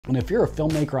And if you're a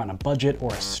filmmaker on a budget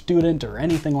or a student or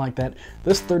anything like that,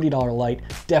 this $30 light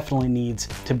definitely needs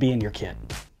to be in your kit.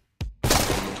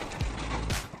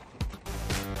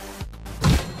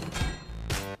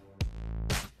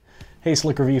 Hey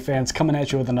Slick Review fans, coming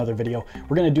at you with another video.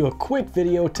 We're going to do a quick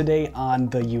video today on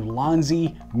the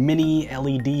Ulanzi mini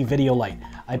LED video light.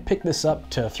 I picked this up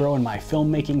to throw in my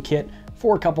filmmaking kit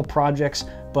for a couple projects,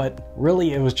 but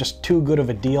really it was just too good of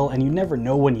a deal, and you never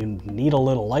know when you need a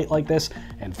little light like this.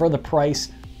 And for the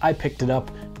price, I picked it up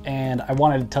and I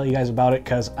wanted to tell you guys about it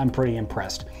because I'm pretty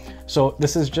impressed. So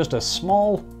this is just a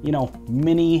small,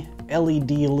 mini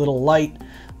LED little light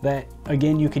that,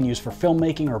 again, you can use for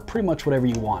filmmaking or pretty much whatever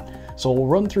you want. So we'll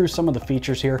run through some of the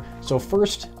features here. So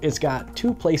first, it's got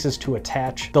two places to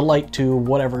attach the light to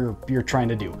whatever you're trying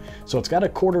to do. So it's got a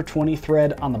 1/4-20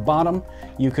 thread on the bottom.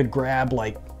 You could grab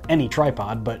like any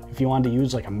tripod, but if you wanted to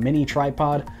use like a mini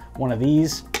tripod, one of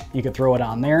these, you could throw it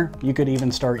on there. You could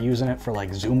even start using it for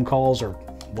like Zoom calls or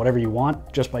whatever you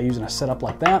want just by using a setup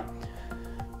like that.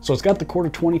 So it's got the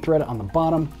 1/4-20 thread on the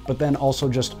bottom, but then also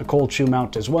just a cold shoe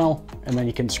mount as well. And then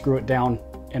you can screw it down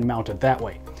and mount it that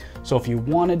way. So if you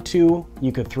wanted to,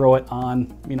 you could throw it on,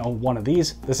 one of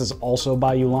these. This is also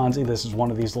by Ulanzi. This is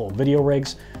one of these little video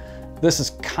rigs. This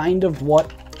is kind of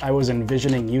what I was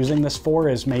envisioning using this for,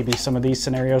 is maybe some of these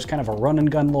scenarios, kind of a run and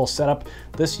gun little setup.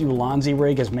 This Ulanzi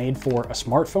rig is made for a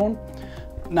smartphone.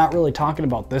 Not really talking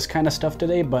about this kind of stuff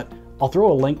today, but I'll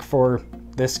throw a link for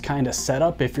this kind of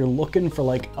setup. If you're looking for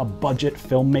like a budget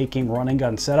filmmaking run and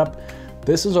gun setup,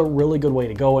 this is a really good way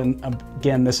to go. And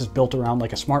again, this is built around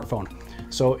like a smartphone.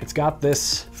 So it's got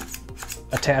this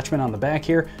attachment on the back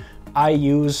here. I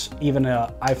use even an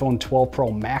iPhone 12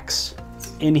 Pro Max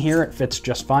in here. It fits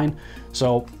just fine.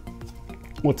 So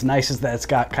what's nice is that it's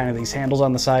got kind of these handles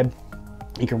on the side.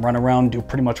 You can run around, do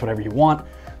pretty much whatever you want.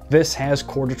 This has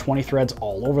 1/4-20 threads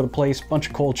all over the place, bunch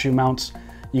of cold shoe mounts.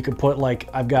 You could put like,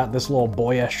 I've got this little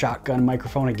Boya shotgun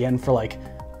microphone, again, for like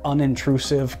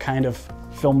unintrusive kind of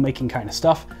filmmaking kind of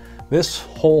stuff. This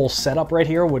whole setup right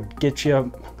here would get you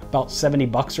about 70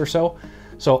 bucks or so.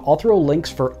 So I'll throw links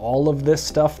for all of this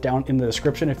stuff down in the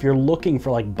description if you're looking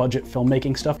for like budget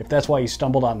filmmaking stuff. If that's why you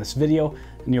stumbled on this video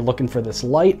and you're looking for this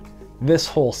light, this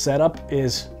whole setup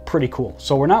is pretty cool.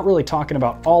 So we're not really talking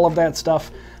about all of that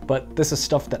stuff, but this is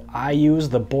stuff that I use,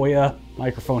 the Boya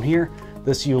microphone here,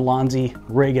 this Ulanzi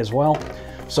rig as well.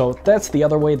 So that's the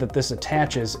other way that this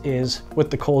attaches, is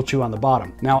with the cold shoe on the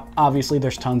bottom. Now, obviously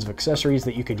there's tons of accessories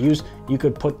that you could use. You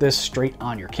could put this straight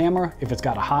on your camera if it's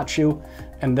got a hot shoe,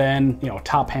 and then,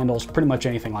 top handles, pretty much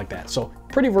anything like that. So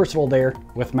pretty versatile there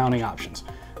with mounting options.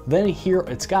 Then here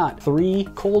it's got 3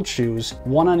 cold shoes,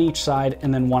 one on each side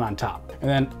and then one on top. And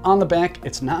then on the back,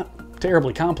 it's not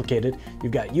terribly complicated.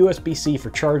 You've got USB-C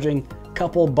for charging,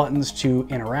 couple buttons to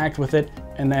interact with it,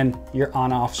 and then your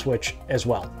on-off switch as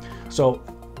well. So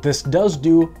this does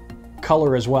do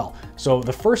color as well. So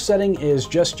the first setting is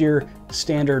just your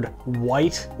standard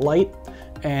white light,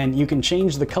 and you can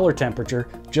change the color temperature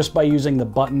just by using the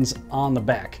buttons on the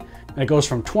back. And it goes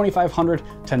from 2500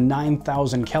 to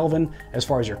 9000 Kelvin as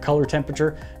far as your color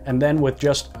temperature. And then with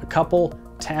just a couple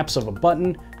taps of a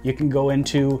button, you can go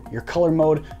into your color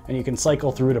mode and you can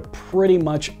cycle through to pretty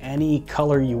much any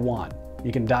color you want.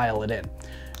 You can dial it in.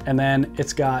 And then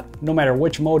it's got, no matter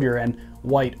which mode you're in,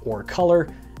 white or color,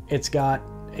 it's got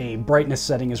a brightness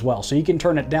setting as well. So you can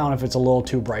turn it down if it's a little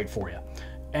too bright for you.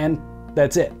 And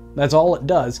that's it. That's all it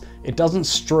does. It doesn't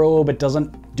strobe, it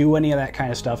doesn't do any of that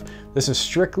kind of stuff. This is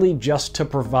strictly just to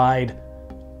provide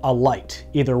a light,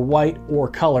 either white or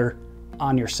color,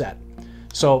 on your set.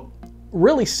 So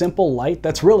really simple light,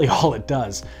 that's really all it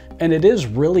does. And it is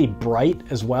really bright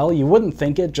as well. You wouldn't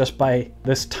think it just by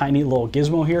this tiny little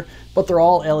gizmo here, but they're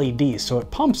all LEDs, so it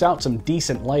pumps out some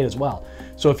decent light as well.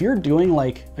 So if you're doing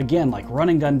like run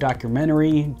and gun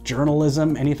documentary,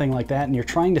 journalism, anything like that, and you're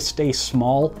trying to stay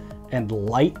small and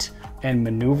light and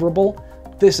maneuverable,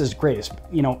 this is great.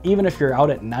 Even if you're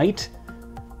out at night,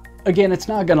 again, it's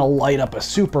not gonna light up a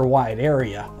super wide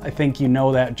area. I think you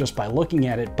know that just by looking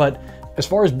at it, but as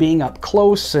far as being up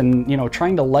close and,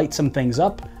 trying to light some things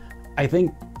up, I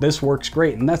think this works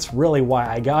great. And that's really why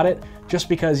I got it, just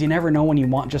because you never know when you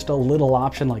want just a little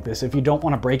option like this. If you don't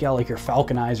want to break out like your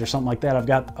Falcon Eyes or something like that, I've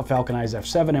got a Falcon Eyes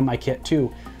F7 in my kit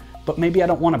too, but maybe I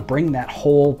don't want to bring that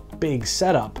whole big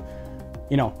setup,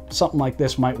 something like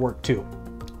this might work too.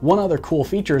 One other cool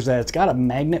feature is that it's got a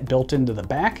magnet built into the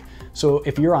back. So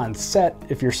if you're on set,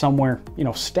 if you're somewhere,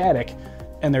 static,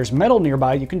 and there's metal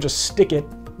nearby, you can just stick it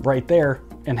right there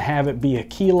and have it be a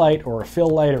key light or a fill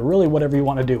light or really whatever you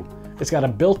want to do. It's got a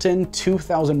built-in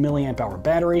 2000 milliamp hour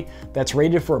battery that's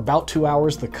rated for about 2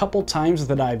 hours. The couple times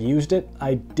that I've used it,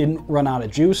 I didn't run out of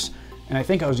juice, and I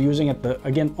think I was using it,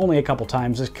 again, only a couple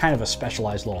times. It's kind of a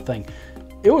specialized little thing.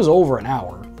 It was over an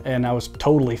hour, and I was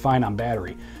totally fine on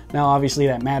battery. Now, obviously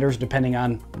that matters depending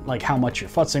on like how much you're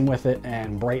futzing with it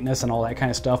and brightness and all that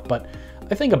kind of stuff, but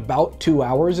I think about 2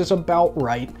 hours is about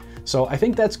right. So I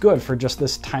think that's good for just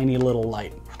this tiny little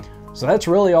light. So that's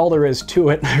really all there is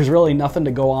to it. There's really nothing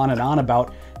to go on and on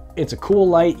about. It's a cool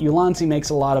light. Ulanzi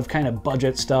makes a lot of kind of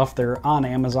budget stuff. They're on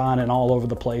Amazon and all over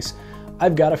the place.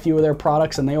 I've got a few of their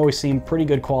products and they always seem pretty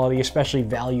good quality, especially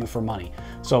value for money.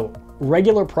 So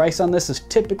regular price on this is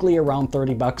typically around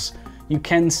 30 bucks. You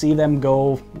can see them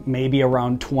go maybe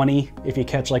around 20 if you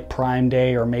catch like Prime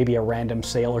Day or maybe a random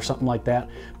sale or something like that.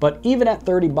 But even at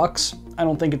 30 bucks, I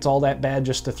don't think it's all that bad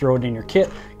just to throw it in your kit,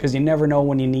 because you never know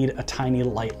when you need a tiny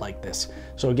light like this.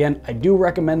 So again, I do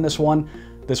recommend this one.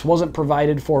 This wasn't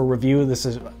provided for review. This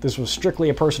was strictly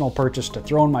a personal purchase to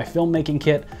throw in my filmmaking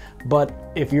kit. But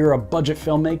if you're a budget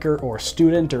filmmaker or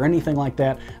student or anything like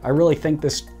that, I really think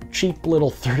this cheap little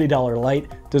 $30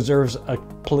 light deserves a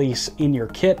place in your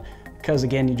kit, because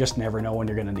again, you just never know when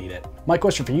you're gonna need it. My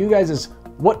question for you guys is,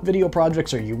 what video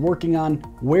projects are you working on?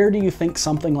 Where do you think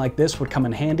something like this would come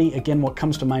in handy? Again, what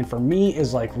comes to mind for me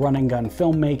is like run and gun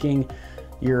filmmaking.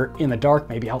 You're in the dark,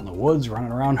 maybe out in the woods,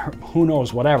 running around, who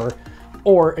knows, whatever.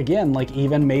 Or again, like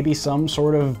even maybe some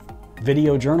sort of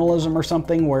video journalism or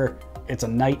something where it's a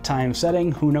nighttime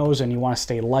setting, who knows, and you wanna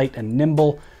stay light and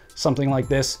nimble. Something like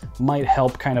this might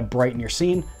help kind of brighten your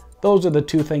scene. Those are the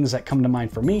two things that come to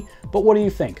mind for me, but what do you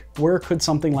think? Where could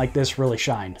something like this really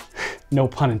shine? No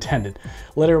pun intended.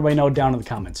 Let everybody know down in the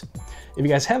comments. If you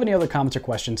guys have any other comments or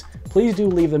questions, please do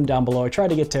leave them down below. I try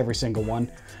to get to every single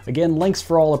one. Again, links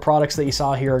for all the products that you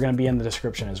saw here are gonna be in the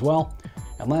description as well.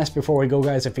 And last, before we go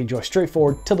guys, if you enjoy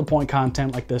straightforward, to the point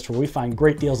content like this where we find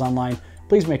great deals online,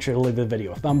 please make sure to leave the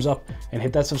video a thumbs up and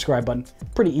hit that subscribe button.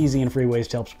 Pretty easy and free ways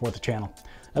to help support the channel.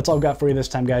 That's all I've got for you this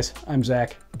time, guys. I'm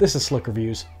Zach, this is Slick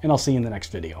Reviews, and I'll see you in the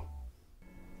next video.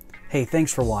 Hey,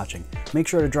 thanks for watching. Make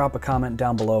sure to drop a comment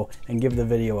down below and give the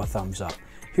video a thumbs up.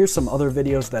 Here's some other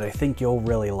videos that I think you'll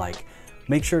really like.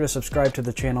 Make sure to subscribe to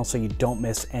the channel so you don't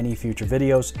miss any future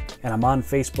videos, and I'm on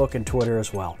Facebook and Twitter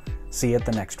as well. See you at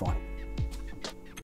the next one.